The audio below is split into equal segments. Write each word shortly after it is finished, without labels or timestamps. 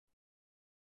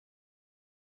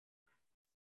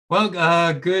Well,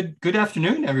 good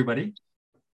afternoon, everybody.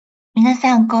 皆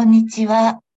さん、こんにち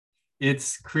は。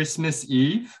It's Christmas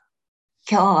Eve,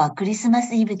 今日はクリスマ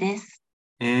スイブです。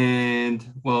and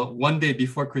well, one day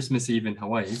before Christmas Eve in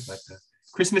Hawaii, but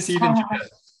Christmas Eve in あ Japan.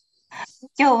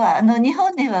 今日は日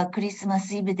本ではクリスマ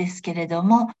スイブですけれど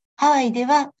も、ハワイで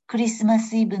はクリスマ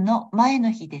スイブの前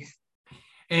の日です。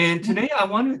And ね、today I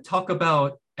want to talk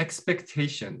about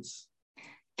expectations,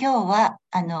 今日は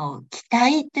期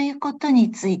待ということ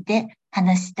について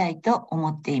話したいと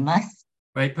思っています。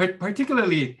right?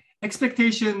 Particularly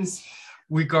expectations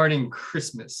regarding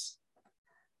Christmas.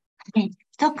 はい、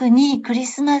特にクリ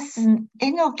スマス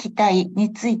への期待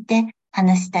について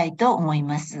話したいと思い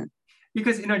ます。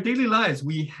Because in our daily lives,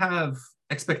 we have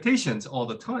expectations all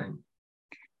the time.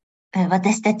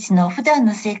 私たちの普段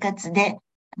の生活で、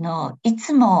い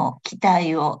つも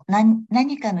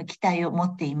何かの期待を持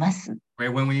っています。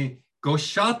Right? When we go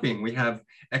shopping, we have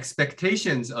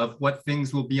expectations of what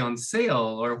things will be on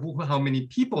sale or how many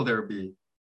people there will be.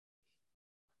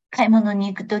 買い物に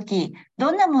行くとき、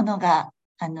どんなものが、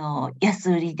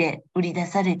安売りで売り出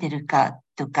されてるか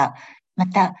とか、ま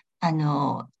た、ど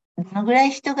のぐら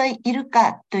い人がいる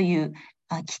かという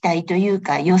期待という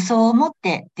か予想を持っ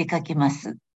て出かけま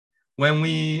す。When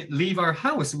we leave our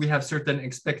house, we have certain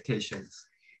expectations.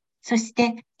 そし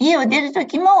て、家を出ると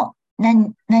きも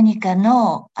何か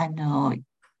の、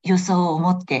予想を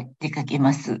持って出かけ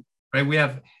ます。Right? We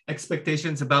have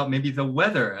expectations about maybe the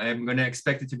weather. I'm going to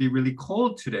expect it to be really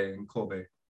cold today in Kobe.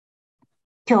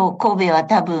 今日神戸は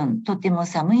多分とても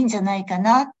寒いんじゃないか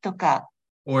なとか、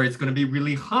Or it's going to be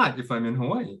really hot if I'm in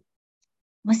Hawaii.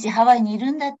 もしハワイにい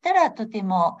るんだったらとて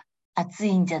も暑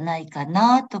いんじゃないか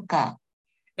なとか、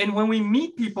And when we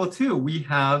meet people too, we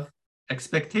have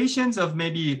expectations of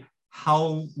maybe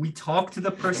how we talk to the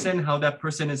person, how that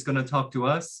person is going to talk to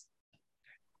us.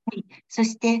 そ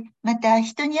してまた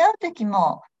人に会うとき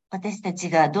も私たち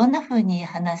がどんなふうに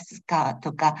話すか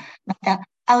とか、また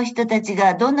会う人たち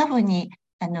がどんなふうに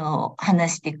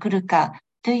話してくるか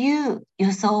という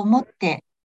予想を持って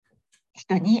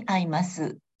人に会いま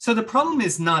す。So the problem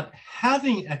is not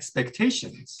having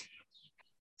expectations.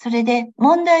 それで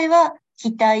問題は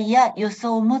期待や予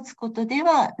想を持つことで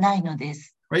はないので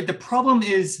す。Right? The problem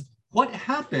is what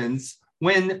happens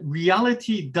when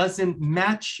reality doesn't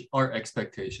match our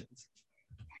expectations.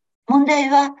 問題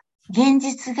は現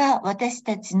実が私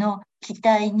たちの期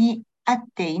待に合っ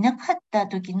ていなかった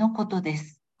時のことで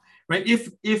す。Right?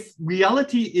 If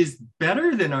reality is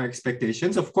better than our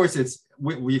expectations, of course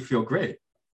we feel great.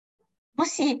 も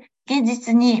し現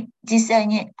実に実際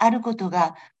にあること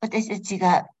が私たち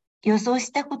が予想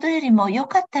したことよりも良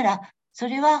かったら、そ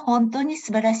れは本当に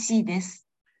素晴らしいです。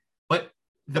But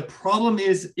the problem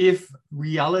is if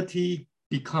reality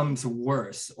becomes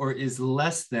worse or is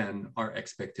less than our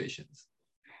expectations.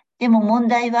 でも問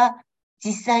題は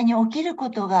実際に起きる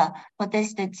ことが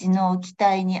私たちの期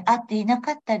待に合っていな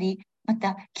かったり、ま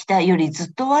た期待よりず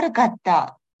っと悪かっ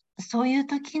た、そういう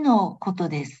時のこと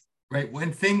です。Right?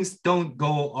 When things don't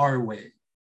go our way.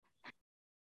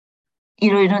 い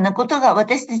ろいろなことが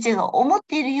私たちが思っ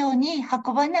ているように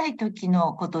運ばない時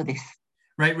のことです。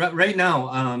Right now,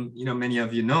 many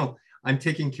of you know, I'm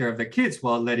taking care of the kids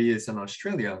while Letty is in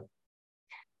Australia.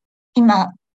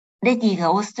 今、レディ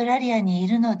がオーストラリアにい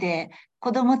るので、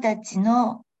子供たち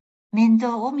の面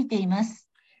倒を見ています。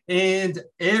And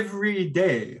every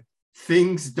day,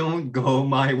 things don't go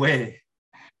my way.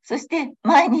 そして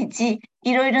毎日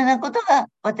いろいろなことが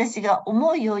私が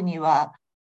思うようには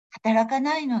働か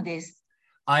ないのです。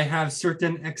I have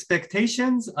certain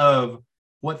expectations of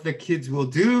what the kids will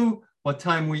do, what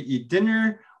time we eat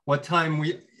dinner, what time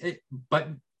but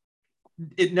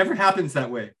it never happens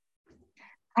that way.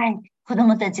 はい。子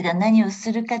供たちが何を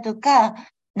するかとか、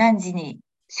何時に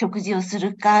食事をす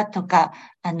るかとか、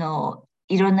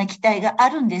いろんな期待があ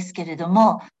るんですけれど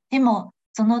も、でも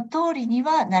その通りに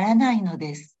はならないの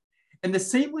です。And the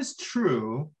same was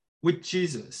true with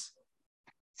Jesus.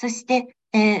 そして、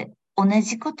同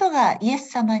じことがイエ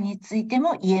ス様について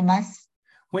も言えます。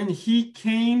When he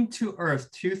came to earth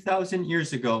 2,000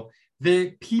 years ago,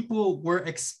 the people were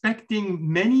expecting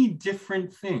many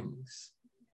different things.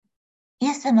 イ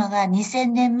エス様が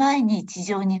2000年前に地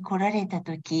上に来られた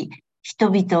とき、人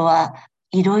々は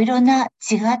いろいろな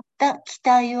違った期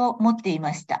待を持ってい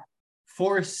ました。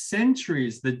For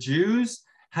centuries, the Jews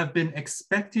have been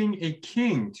expecting a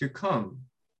king to come.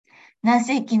 何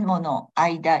世紀もの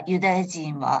間、ユダヤ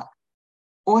人は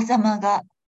王様が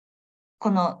こ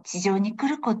の地上に来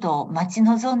ることを待ち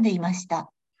望んでいまし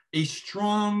た。A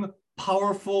strong,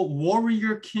 powerful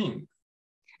warrior king.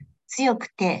 強く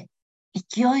て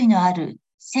勢いのある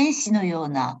戦士のよう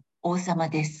な王様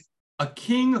です。a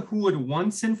king who would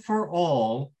once and for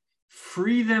all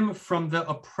free them from the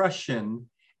oppression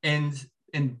and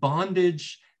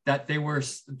bondage that they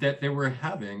were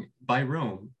having by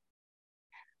Rome.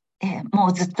 も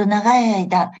うずっと長い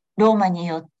間、ローマに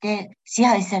よって支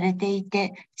配されてい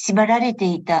て、縛られて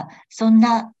いた、そん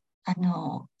な、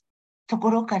とこ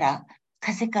ろから、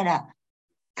風から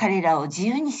彼らを自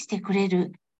由にしてくれ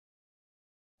る、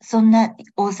そんな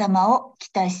王様を期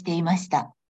待していまし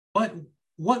た。But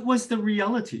what was the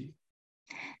reality?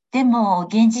 でも、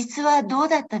現実はどう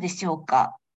だったでしょう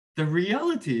か？ The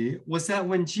reality was that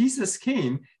when Jesus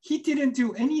came, he didn't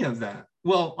do any of that.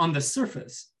 Well, on the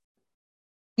surface.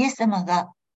 イエス様が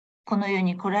この世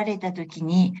に来られたとき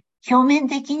に、表面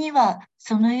的には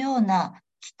そのような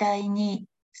期待に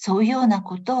沿うような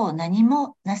ことを何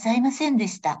もなさいませんで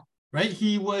した。Right?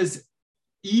 He was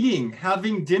eating,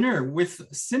 having dinner with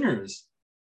sinners.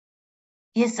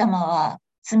 イエス様は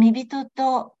罪人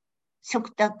と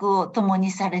食卓を共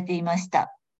にされていまし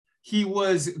た。He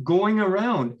was going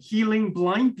around healing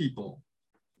blind people.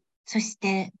 そし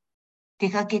て出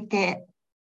かけて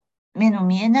目の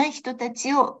見えない人た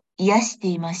ちを癒して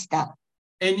いました。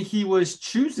And he was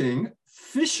choosing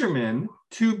fishermen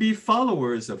to be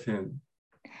followers of him.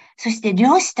 そして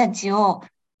漁師たちを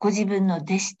ご自分の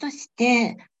弟子とし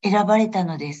て選ばれた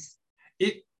のです。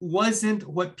It wasn't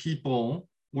what people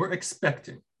were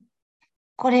expecting.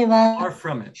 これ Far は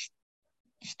from it.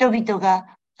 人々が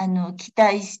期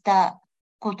待した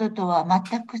こととは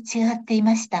全く違ってい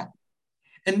ました。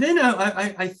And then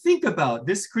I think about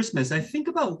this Christmas, I think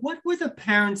about what were the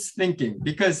parents thinking?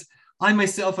 Because I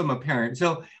myself am a parent.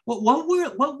 So what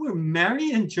were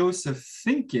Mary and Joseph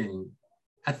thinking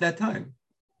at that time?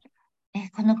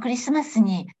 このクリスマス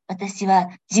に私は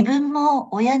自分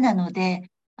も親なので、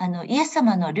イエス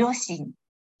様の両親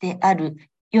である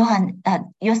ヨ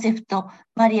セフと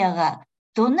マリアが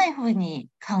どんなふうに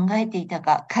考えていた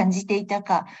か、感じていた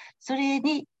か、それ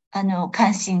に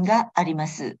関心がありま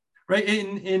す。Right?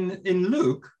 In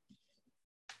Luke,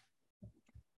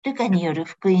 ルカによる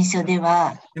福音書で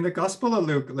は、in the Gospel of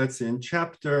Luke, let's see, in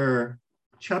chapter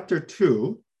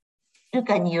 2, ル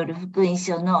カによる福音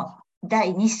書の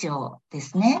第2章で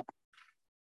すね。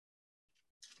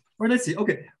or let's see,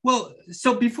 okay. Well,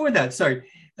 so before that, sorry,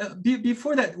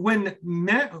 before that, when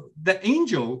the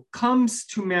angel comes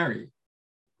to Mary,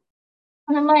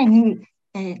 この前に、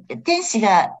天使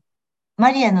が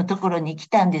マリアのところに来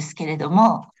たんですけれど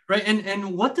も、right?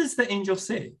 And what does the angel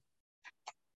say?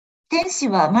 天使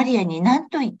はマリアに何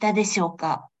と言ったでしょう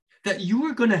か？ That you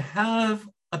are going to have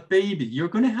a baby, you're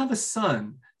going to have a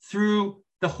son through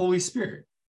the Holy Spirit.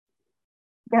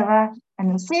 だが、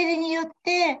聖霊によっ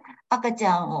て赤ち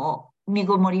ゃんを身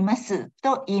ごもります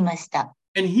と言いました。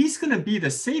And he's going to be the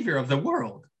savior of the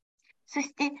world. そ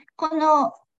して、こ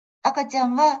の赤ちゃ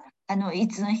んは、い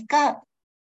つの日か、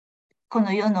こ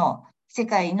の世の世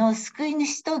界の救い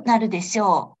主となるでし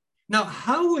ょう。Now,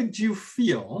 how would you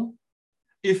feel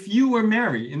if you were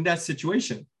Mary in that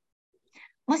situation?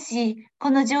 もし、こ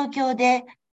の状況で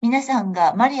皆さん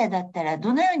がマリアだったら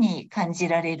どのように感じ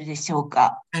られるでしょう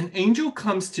か？ An angel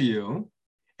comes to you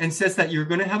and says that you're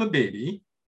going to have a baby,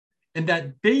 and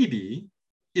that baby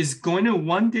is going to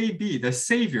one day be the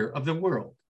savior of the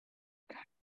world.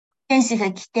 天使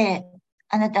が来て、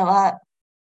あなたは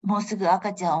もうすぐ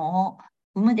赤ちゃんを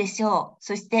産むでしょう。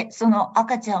そしてその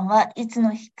赤ちゃんはいつ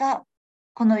の日か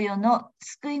この世の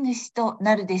救い主と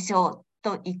なるでしょう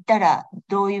と言ったら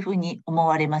どういうふうに思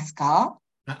われますか？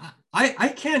 I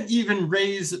can't even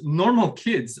raise normal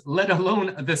kids, let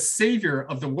alone the savior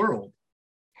of the world.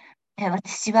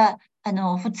 私は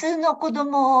普通の子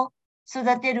供を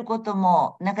育てること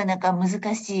もなかなか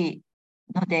難しい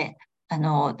ので、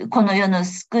この世の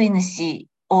救い主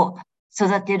を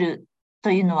育てる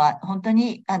というのは本当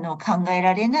に考え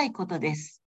られないことで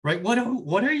す。Right? What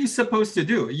are you supposed to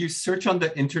do? You search on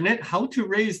the internet how to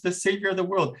raise the savior of the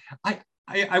world. I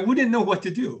wouldn't know what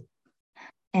to do.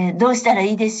 どうしたら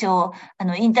いいでしょ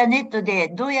う。インターネットで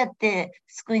どうやって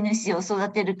救い主を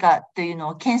育てるかというの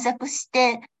を検索し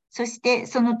て、そして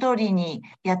その通りに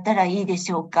やったらいいで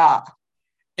しょうか。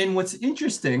And what's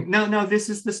interesting, now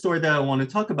this is the story that I want to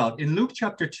talk about. In Luke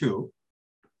chapter 2,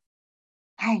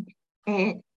 は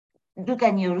い。ル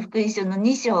カによる福音書の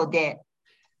2章で、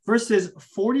verses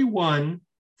 41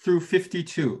 through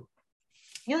 52.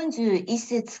 41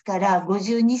節から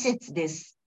52節で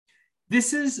す。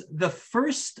This is the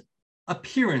first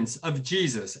appearance of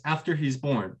Jesus after he's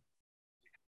born.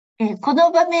 こ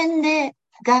の場面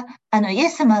が、イエ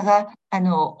ス様が、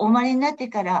お生まれになって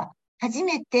から初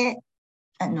めて、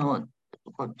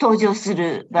登場す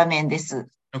る場面です。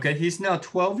Okay, he's now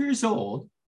 12 years old.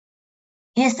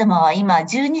 イエス様は今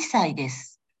12歳で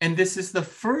す。And this is the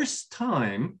first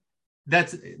time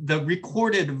that's the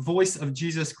recorded voice of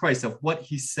Jesus Christ of what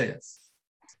he says.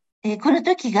 この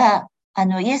時が、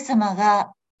イエス様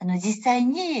が、実際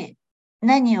に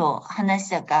何を話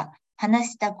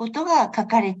したことが書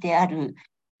かれてある、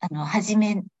初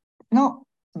めの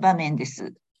場面で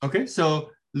す。Okay, so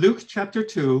Luke chapter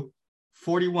 2,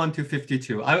 41 to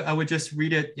 52. I would just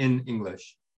read it in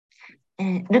English.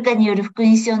 ルカによる福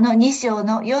音書の2章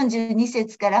の41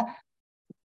節から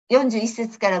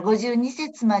52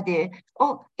節まで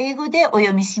を英語でお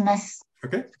読みします。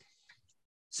Okay.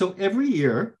 So every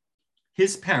year,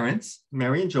 his parents,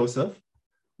 Mary and Joseph,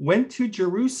 went to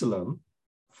Jerusalem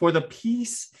for the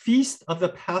feast of the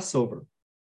Passover.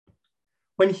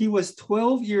 When he was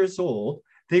 12 years old,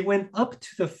 they went up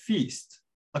to the feast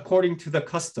according to the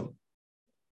custom.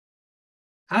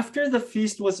 After the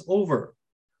feast was over,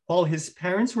 while his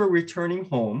parents were returning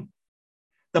home,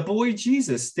 the boy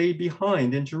Jesus stayed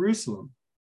behind in Jerusalem,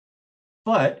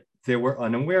 but they were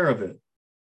unaware of it.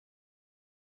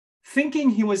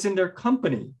 Thinking he was in their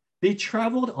company, they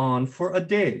traveled on for a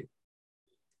day.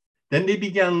 Then they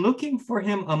began looking for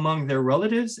him among their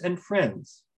relatives and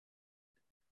friends.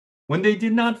 When they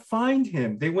did not find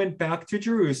him, they went back to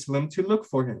Jerusalem to look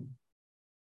for him.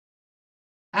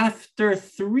 After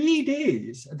 3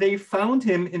 days, they found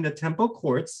him in the temple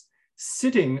courts,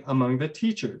 sitting among the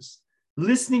teachers,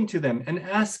 listening to them and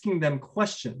asking them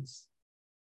questions.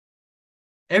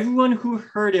 Everyone who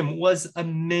heard him was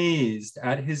amazed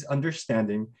at his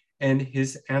understanding and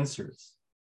his answers.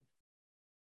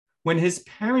 When his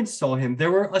parents saw him, they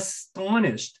were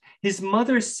astonished. His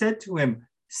mother said to him,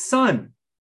 "Son,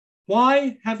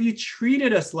 why have you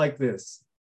treated us like this?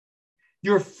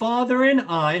 Your father and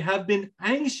I have been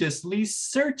anxiously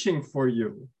searching for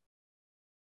you."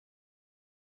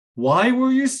 "Why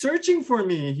were you searching for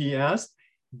me?" he asked.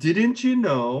 "Didn't you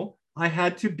know I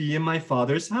had to be in my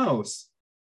father's house?"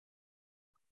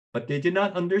 But they did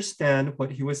not understand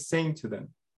what he was saying to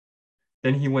them.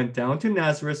 Then he went down to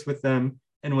Nazareth with them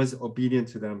and was obedient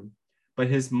to them. But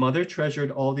his mother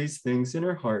treasured all these things in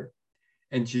her heart.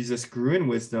 And Jesus grew in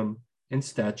wisdom and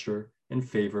stature and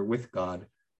favor with God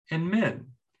and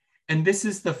men. And this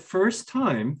is the first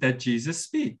time that Jesus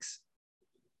speaks.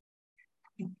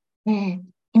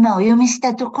 今お読みし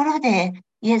たところで、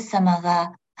イエス様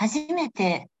が初め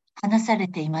て話され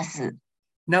ています。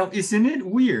Now, isn't it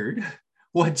weird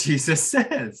what Jesus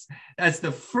says? As the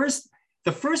first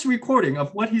recording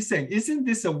of what he's saying. Isn't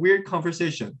this a weird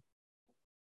conversation?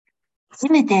 初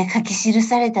めて書き記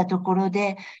されたところ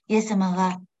で、イエス様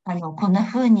がこんな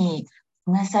風に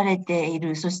話されてい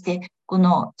る。そして、こ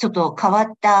のちょっと変わ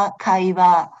った会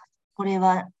話、これ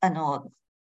は変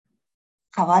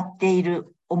わってい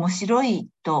る、面白い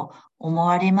と思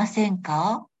われません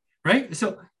か？ Right?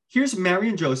 So here's Mary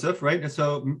and Joseph, right? And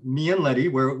so me and Letty,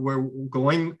 we're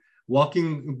going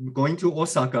to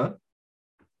Osaka.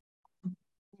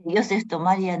 ヨセフと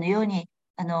マリアのように、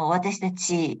私と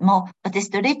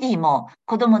レティも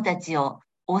子供たちを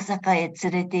大阪へ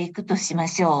連れて行くとしま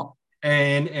しょう。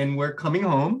And we're coming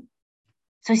home.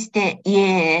 そして家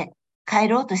へ帰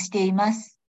ろうとしていま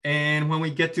す。And when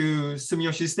we get to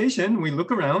Sumiyoshi Station, we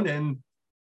look around and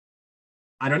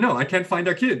I don't know, I can't find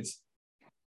our kids.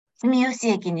 住吉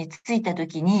駅に着いたと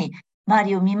きに、周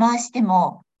りを見回して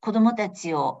も子供た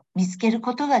ちを見つける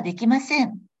ことができませ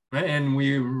ん。And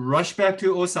we rush back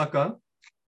to Osaka.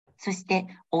 そして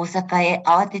大阪へ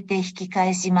慌てて引き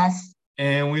返します。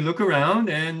And we look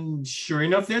around and sure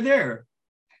enough they're there.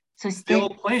 そして、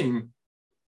still playing.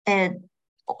 大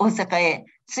阪へ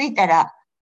着いたら、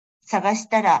探し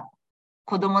たら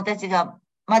子供たちが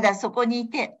まだそこにい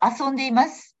て遊んでいま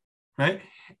す。Right?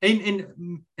 And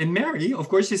Mary, of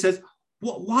course, she says,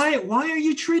 why are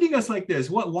you treating us like this?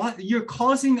 What you're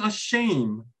causing us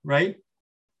shame, right?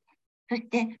 そし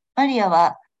てマリア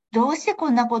はどうしてこ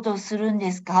んなことをするん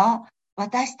ですか？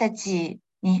私たち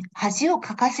に恥を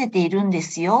かかせているんで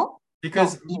すよ。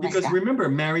Because remember,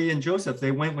 Mary and Joseph,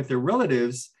 they went with their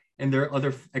relatives and their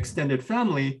other extended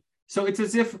family. So it's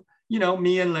as if, you know,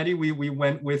 me and Letty, we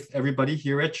went with everybody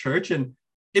here at church, and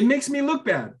it makes me look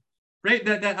bad, right?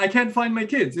 That I can't find my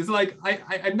kids. It's like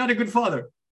I'm not a good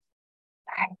father.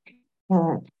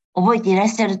 覚えていらっ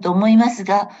しゃると思います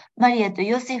が、マリアと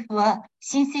ヨセフは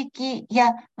親戚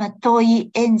や、遠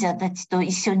い縁者たちと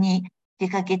一緒に出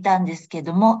かけたんですけ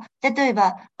ども、例え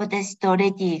ば私と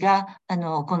レティが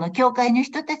この教会の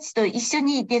人たちと一緒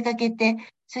に出かけて、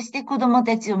そして子供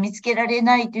たちを見つけられ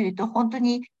ないというと、本当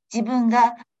に自分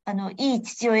がいい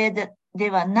父親で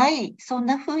はない、そん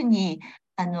な風に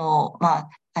恥ず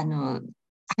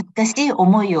かしい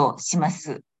思いをしま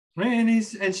す。And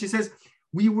she says,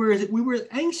 we were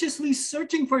anxiously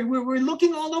searching for it. We're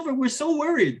looking all over. We're so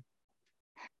worried.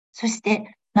 そし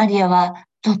てマリアは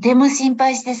とても心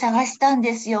配して探したん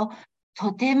ですよ。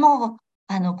とても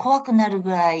怖くなるぐ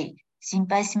らい心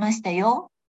配しました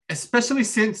よ。Especially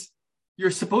since you're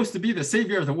supposed to be the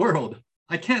savior of the world.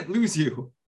 I can't lose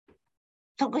you.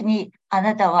 特にあ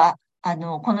なたはこ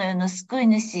の世の救い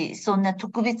主、そんな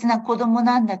特別な子供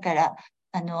なんだから、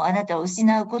あなたを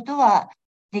失うことは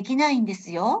できないんで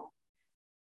すよ。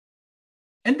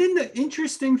And then the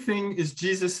interesting thing is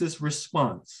Jesus's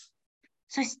response.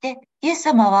 そして、イエス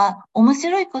様は面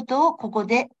白いことをここ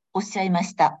でおっしゃいま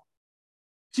した。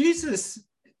Jesus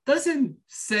doesn't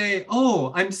say,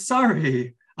 "Oh, I'm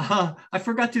sorry. I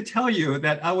forgot to tell you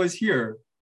that I was here."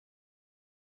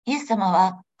 イエス様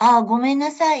は、ごめん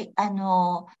なさい。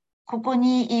ここ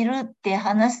にいるって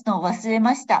話すのを忘れ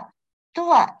ました。と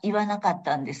は言わなかっ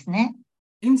たんですね。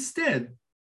Instead,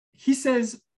 he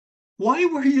says, "Why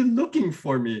were you looking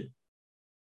for me?"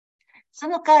 そ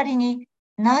の代わりに、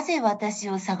なぜ私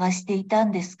を探していた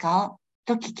んですか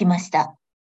と聞きました。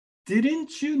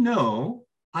Didn't you know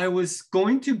I was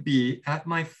going to be at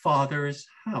my father's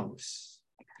house?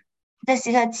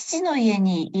 私が父の家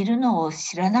にいるのを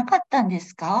知らなかったんで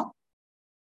すか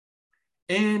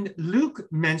And Luke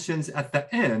mentions at the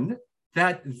end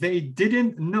that they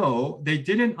didn't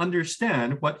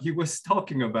understand what he was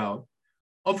talking about.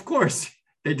 Of course,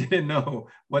 they didn't know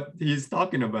what he's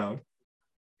talking about.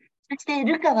 そして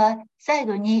ルカは最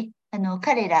後に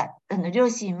彼ら両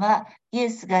親はイエ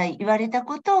スが言われた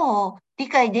ことを理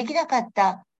解できなかっ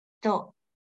たと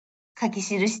書き記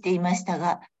していました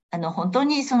が、本当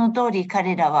にその通り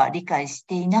彼らは理解し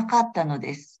ていなかったの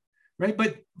です。Right,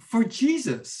 but for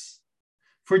Jesus,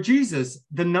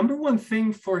 the number one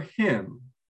thing for him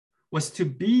was to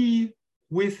be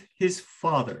with his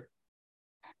father.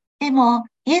 でも、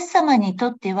イエス様にと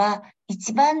っては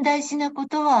一番大事なこ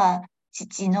とは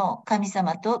父の神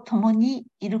様と共に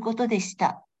いることでし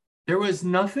た。There was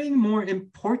nothing more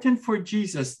important for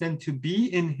Jesus than to be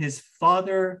in his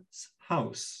father's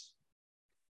house.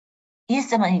 イエス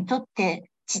様にとって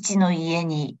父の家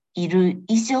にいる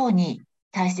以上に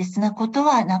大切なこと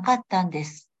はなかったんで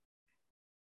す。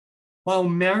While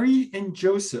Mary and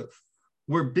Joseph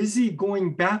were busy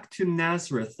going back to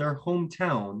Nazareth, their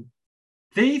hometown,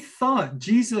 they thought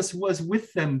Jesus was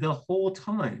with them the whole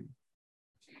time.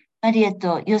 マリア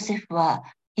とヨセフは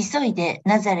急いで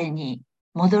ナザレに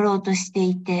戻ろうとして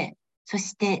いて、そ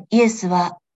してイエス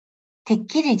はてっ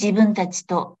きり自分たち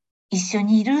と一緒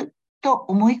にいると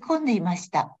思い込んでいまし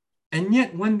た。And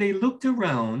yet when they looked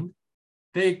around,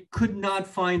 they could not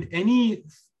find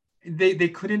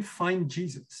they couldn't find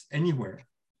Jesus anywhere.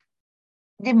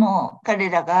 でも彼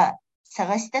らが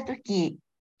探したとき、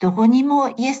どこにも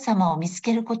イエス様を見つ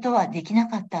けることはできな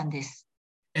かったんです。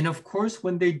And of course,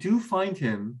 when they do find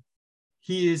him,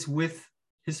 he is with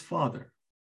his father.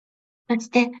 そし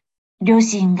て両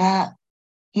親が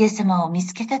イエス様を見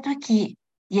つけたとき、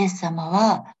イエス様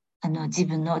は自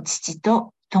分の父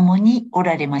と共にお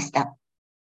られました。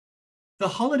The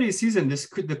holiday season,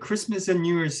 the Christmas and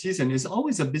New Year's season, is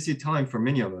always a busy time for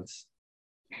many of us.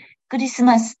 クリス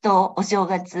マスとお正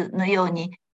月のよう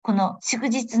に、この祝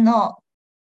日の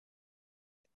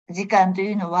時間と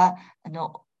いうのは、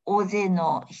大勢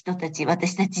の人たち、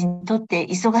私たちにとって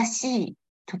忙しい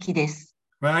時です。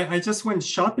Right? I just went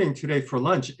shopping today for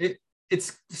lunch.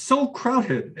 It's so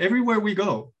crowded everywhere we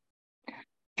go.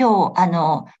 今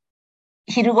日、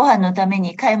昼ご飯のため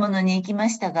に買い物に行きま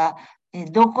したが、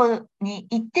どこに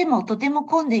行ってもとても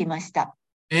混んでいました。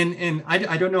And I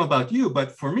don't know about you,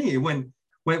 but for me, when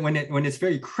it's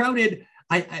very crowded,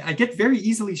 I get very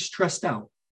easily stressed out.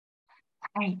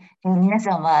 はい、皆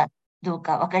さんはどう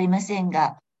かわかりません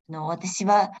が、私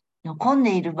は混ん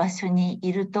でいる場所に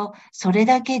いると、それ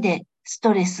だけでス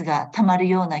トレスがたまる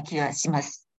ような気がしま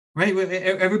す。Right?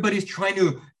 Everybody's trying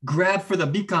to grab for the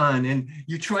beacon and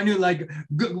you're trying to like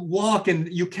walk and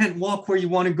you can't walk where you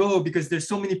want to go because there's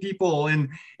so many people and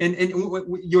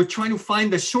you're trying to find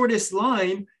the shortest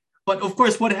line. But of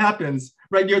course, what happens,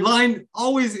 right? Your line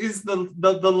always is the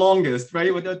longest, right?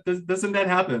 Doesn't that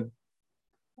happen?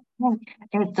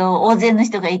 大勢の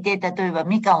人がいて、例えば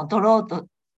みかんを取ろうと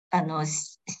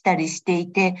したりしてい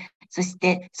て、そし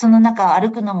てその中を歩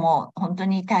くのも本当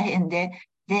に大変で、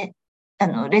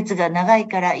列が長い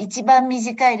から一番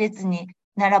短い列に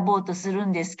並ぼうとする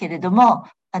んですけれども、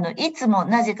いつも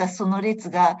なぜかその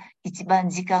列が一番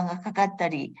時間がかかった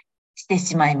りして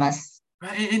しまいます。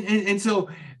Right? And so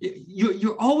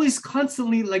you're always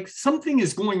constantly like something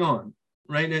is going on,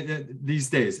 right?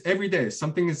 These days, every day,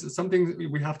 something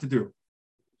we have to do.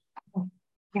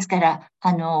 ですから、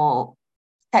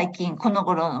最近この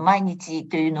頃の毎日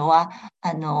というのは、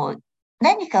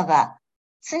何かが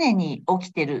常に起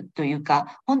きてるという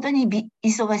か、本当に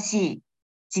忙しい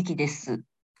時期です。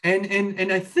And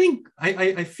I think, I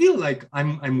feel like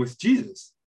I'm with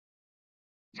Jesus.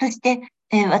 そして、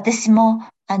私も、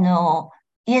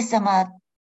イエス様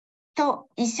と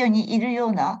一緒にいるよ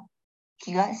うな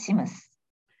気がします。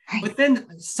はい。But then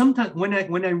sometimes when I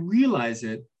realize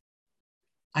it,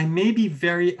 I may be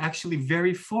actually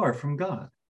very far from God.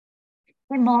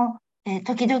 でも、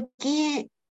時々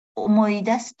思い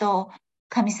出すと、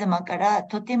神様から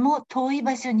とても遠い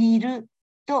場所にいる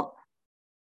と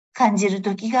感じる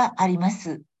時がありま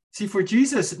す。See, for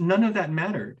Jesus, none of that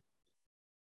mattered.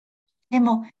 で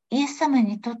も、イエス様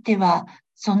にとっては、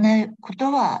そんなこ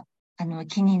とは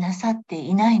気になさって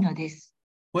いないのです。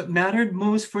What mattered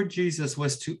most for Jesus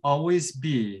was to always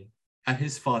be at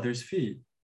his Father's feet.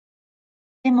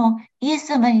 でも、イエス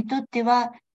様にとって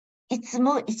は、いつ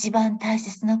も一番大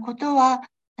切なことは、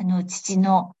父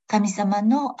の神様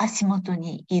の足元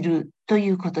にいるとい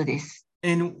うことです。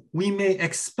And we may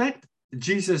expect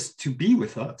Jesus to be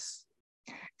with us.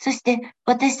 そして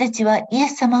私たちはイエ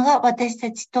ス様が私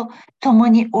たちと共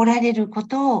におられるこ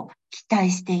とを期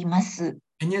待しています。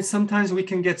And yet sometimes we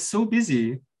can get so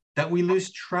busy that we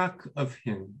lose track of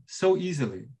him so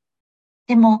easily.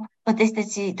 でも私た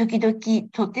ち時々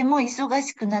とても忙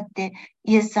しくなって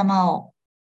イエス様を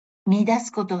見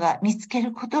つけ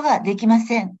ることができま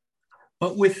せん。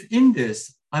But within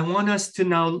this, I want us to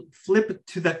now flip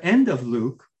to the end of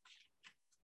Luke.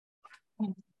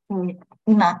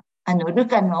 今、ル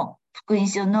カの福音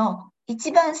書の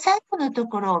一番最後のと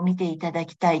ころを見ていただ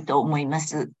きたいと思いま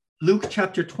す。Luke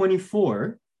chapter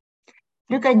 24.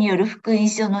 ルカによる福音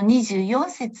書の24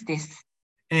節です。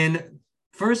And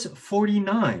verse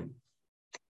 49.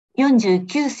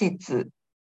 49節。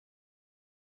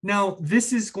Now,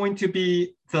 this is going to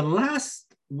be the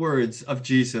last words of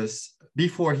Jesus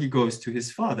before he goes to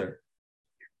his Father.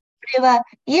 これは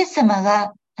イエス様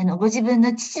がご自分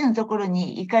の父のところ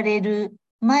に行かれる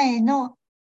前の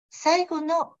最後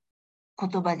の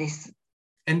言葉です。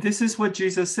And this is what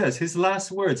Jesus says, his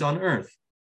last words on earth.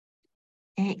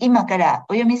 今から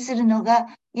お読みするのが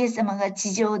イエス様が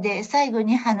地上で最後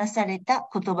に話された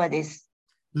言葉です。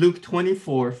Luke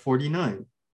 24:49.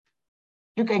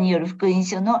 ルカによる福音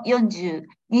書の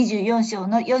24章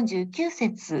の49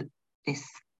節で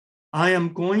す。I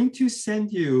am going to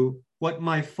send you what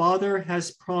my Father has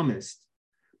promised,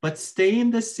 but stay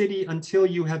in the city until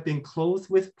you have been clothed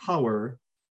with power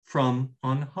from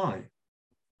on high.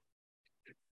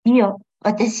 いいよ、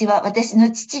私は私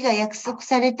の父が約束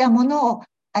されたものを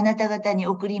あなた方に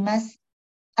送ります。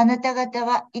あなた方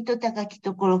は糸高き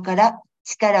ところから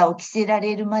力を着せら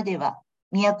れるまでは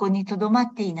都にとどま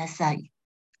っていなさい。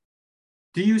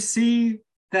Do you see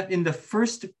that in the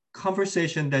first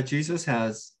conversation that Jesus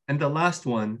has and the last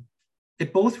one,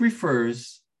 it both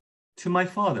refers to my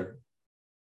Father?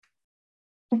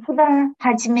 一番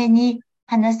初めに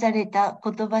話された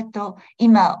言葉と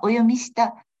今お読みし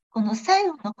たこの最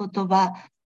後の言葉、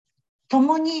と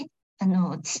もに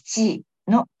父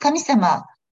の神様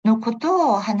のこ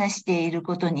とを話している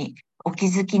ことにお気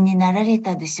づきになられ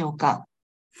たでしょうか。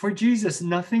For Jesus,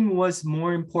 nothing was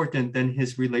more important than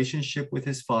his relationship with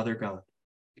his Father God.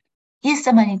 イエス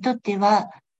様にとっては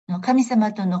神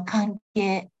様との関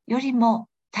係よりも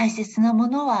大切なも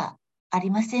のはあり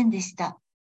ませんでした。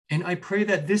And I pray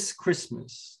that this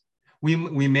Christmas, we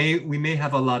may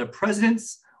have a lot of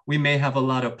presents, we may have a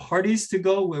lot of parties to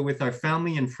go with our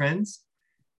family and friends,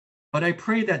 but I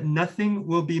pray that nothing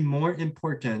will be more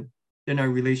important than our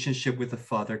relationship with the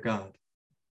Father God.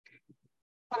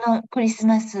 このクリス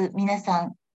マス、皆さ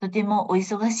ん、とてもお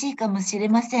忙しいかもしれ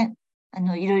ません。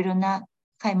いろいろな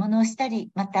買い物をしたり、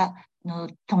また、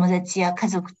友達や家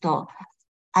族と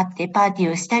会ってパーティ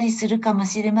ーをしたりするかも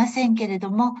しれませんけれ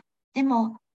ども、で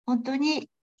も、本当に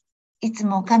いつ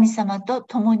も神様と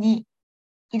共に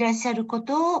いらっしゃるこ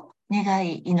とを願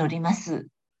い祈ります。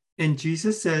And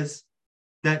Jesus says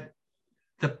that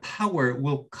the power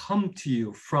will come to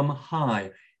you from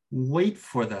high. Wait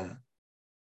for that.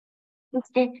 そ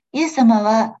して、イエス様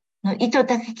は、糸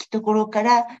高きところか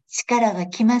ら力が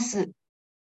来ます。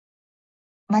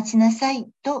待ちなさい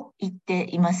と言って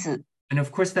います。And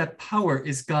of course, that power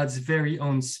is God's very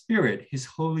own Spirit, His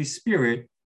Holy Spirit,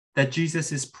 that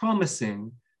Jesus is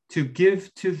promising to give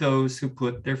to those who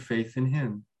put their faith in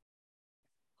Him.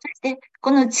 そして、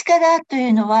この力とい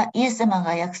うのは、イエス様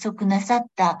が約束なさっ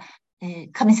た、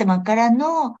神様から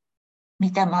の御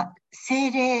霊、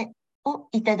聖霊を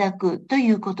いただくとい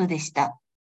うことでした。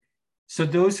So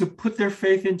those who put their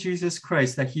faith in Jesus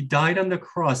Christ, that He died on the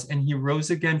cross and He rose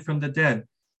again from the dead,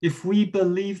 if we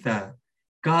believe that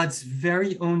God's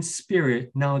very own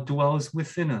spirit now dwells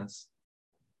within us,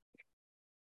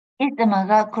 イエス様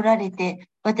が来られて、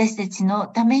私たちの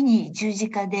ために十字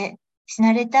架で死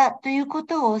なれたというこ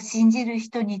とを信じる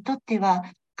人にとっては、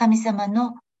神様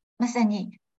の、まさ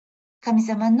に神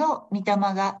様の御霊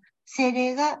が、聖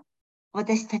霊が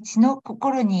私たちの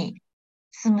心に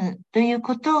住むという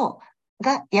こと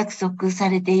が約束さ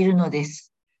れているので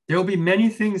す。there will be many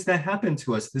things that happen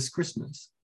to us this Christmas.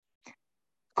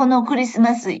 このクリス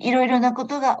マス、いろいろなこ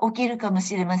とが起きるかも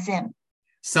しれません。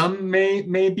Some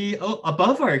may be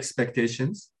above our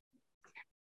expectations.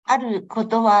 あるこ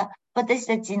とは私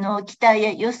たちの期待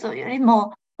や予想より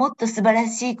ももっと素晴ら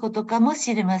しいことかも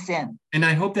しれません。And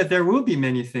I hope that there will be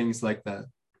many things like that.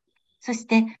 そし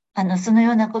て、その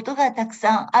ようなことがたく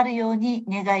さんあるように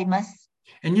願います。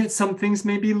And yet some things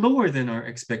may be lower than our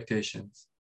expectations.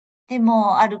 で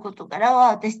も、あることから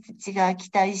は私たちが期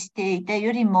待していた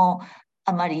よりも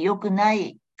あまり良くな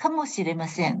いかもしれま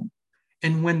せん。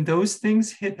And when those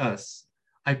things hit us,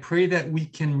 I pray that we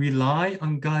can rely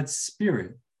on God's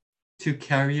Spirit to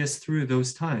carry us through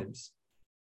those times.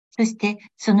 そして、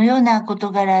そのような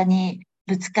事柄に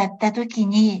ぶつかったとき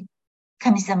に、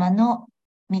神様の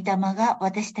御霊が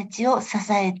私たちを支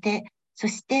えて、そ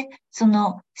してそ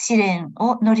の試練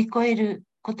を乗り越える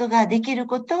ことができる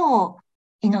ことを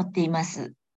祈っていま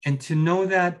す。And to know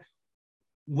that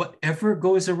whatever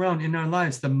goes around in our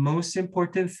lives, the most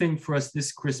important thing for us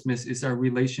this Christmas is our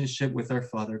relationship with our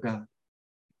Father God.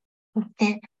 そし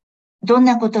て、どん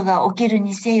なことが起きる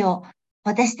にせよ、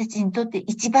私たちにとって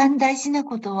一番大事な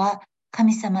ことは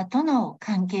神様との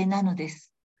関係なので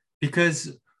す。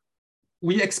Because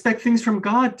we expect things from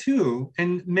God too.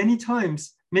 And many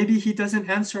times, maybe He doesn't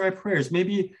answer our prayers.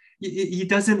 Maybe He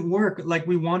doesn't work like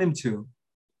we want Him to.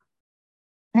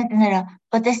 なぜなら、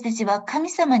私たちは神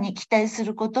様に期待す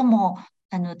ることも、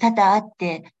多々あっ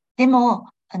て、でも、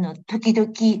時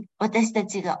々私た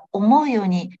ちが思うよう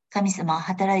に神様は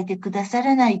働いてくださ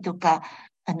らないとか、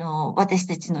私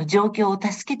たちの状況を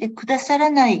助けてくださら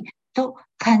ないと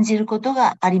感じること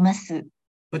があります。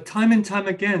But time and time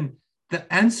again, the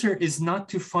answer is not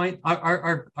to find,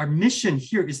 our mission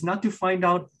here is not to find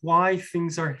out why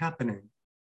things are happening.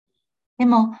 で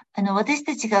も、私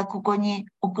たちがここに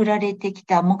送られてき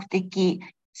た目的、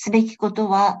すべきこと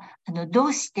は、ど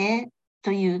うして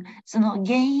という、その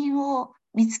原因を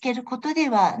見つけることで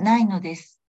はないので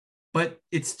す。But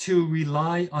it's to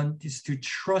rely on, is to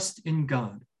trust in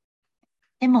God.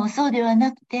 でも、そうでは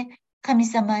なくて、神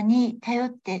様に頼っ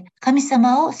て、神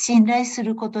様を信頼す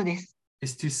ることです。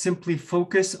Is to simply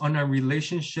focus on our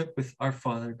relationship with our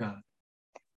Father God.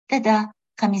 ただ、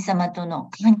神様との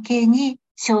関係に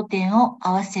焦点を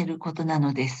合わせることな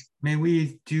のです。May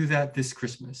we do that this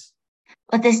Christmas.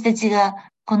 私たちが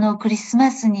このクリスマ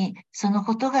スにその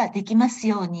ことができます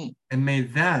ように。And may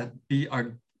that be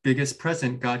our biggest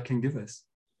present God can give us.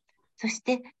 そし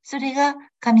てそれが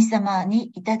神様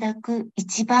にいただく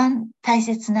一番大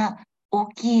切な大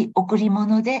きい贈り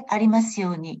物であります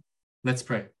ように。Let's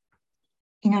pray.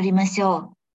 祈りまし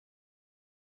ょ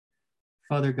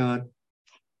う。Father God,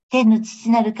 天の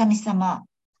父なる神様。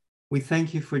We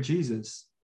thank you for Jesus.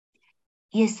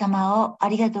 イエス様をあ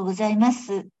りがとうございま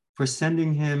す。For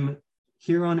sending him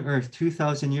here on earth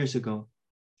 2000 years ago.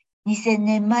 2000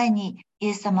年前にイ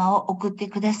エス様を送って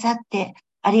くださって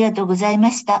ありがとうござい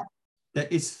ました。That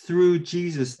it's through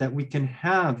Jesus that we can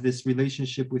have this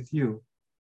relationship with you.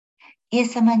 イエ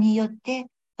ス様によって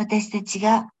私たち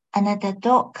があなた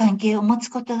と関係を持つ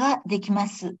ことができま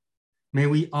す。May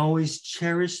we always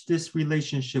cherish this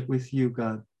relationship with you,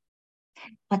 God.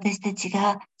 私たち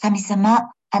が神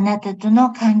様、あなたと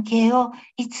の関係を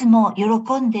いつも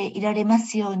喜んでいられま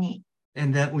すように。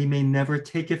And that we may never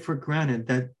take it for granted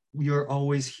that you're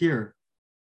always here.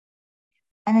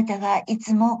 あなたがい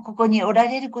つもここにおら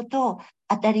れることを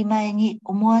当たり前に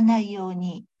思わないよう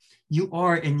に。You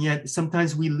are, and yet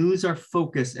sometimes we lose our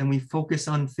focus and we focus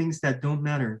on things that don't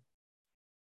matter.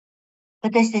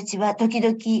 私たちは時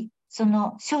々そ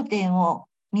の焦点を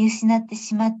見失って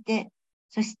しまって、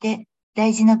そして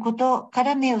大事なことか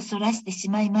ら目をそらしてし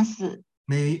まいます。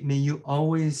May you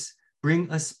always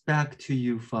bring us back to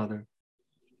you, Father.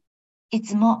 い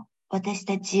つも私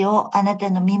たちをあなた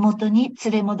の身元に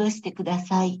連れ戻してくだ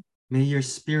さい。May your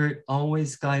spirit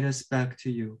always guide us back to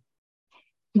you.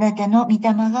 あなたの御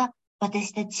霊が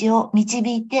私たちを導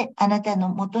いてあなたの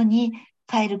もとに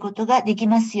帰ることができ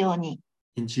ますように。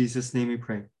In Jesus' name we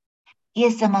pray. イ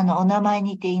エス様のお名前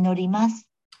にて祈ります。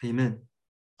Amen.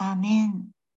 アーメン。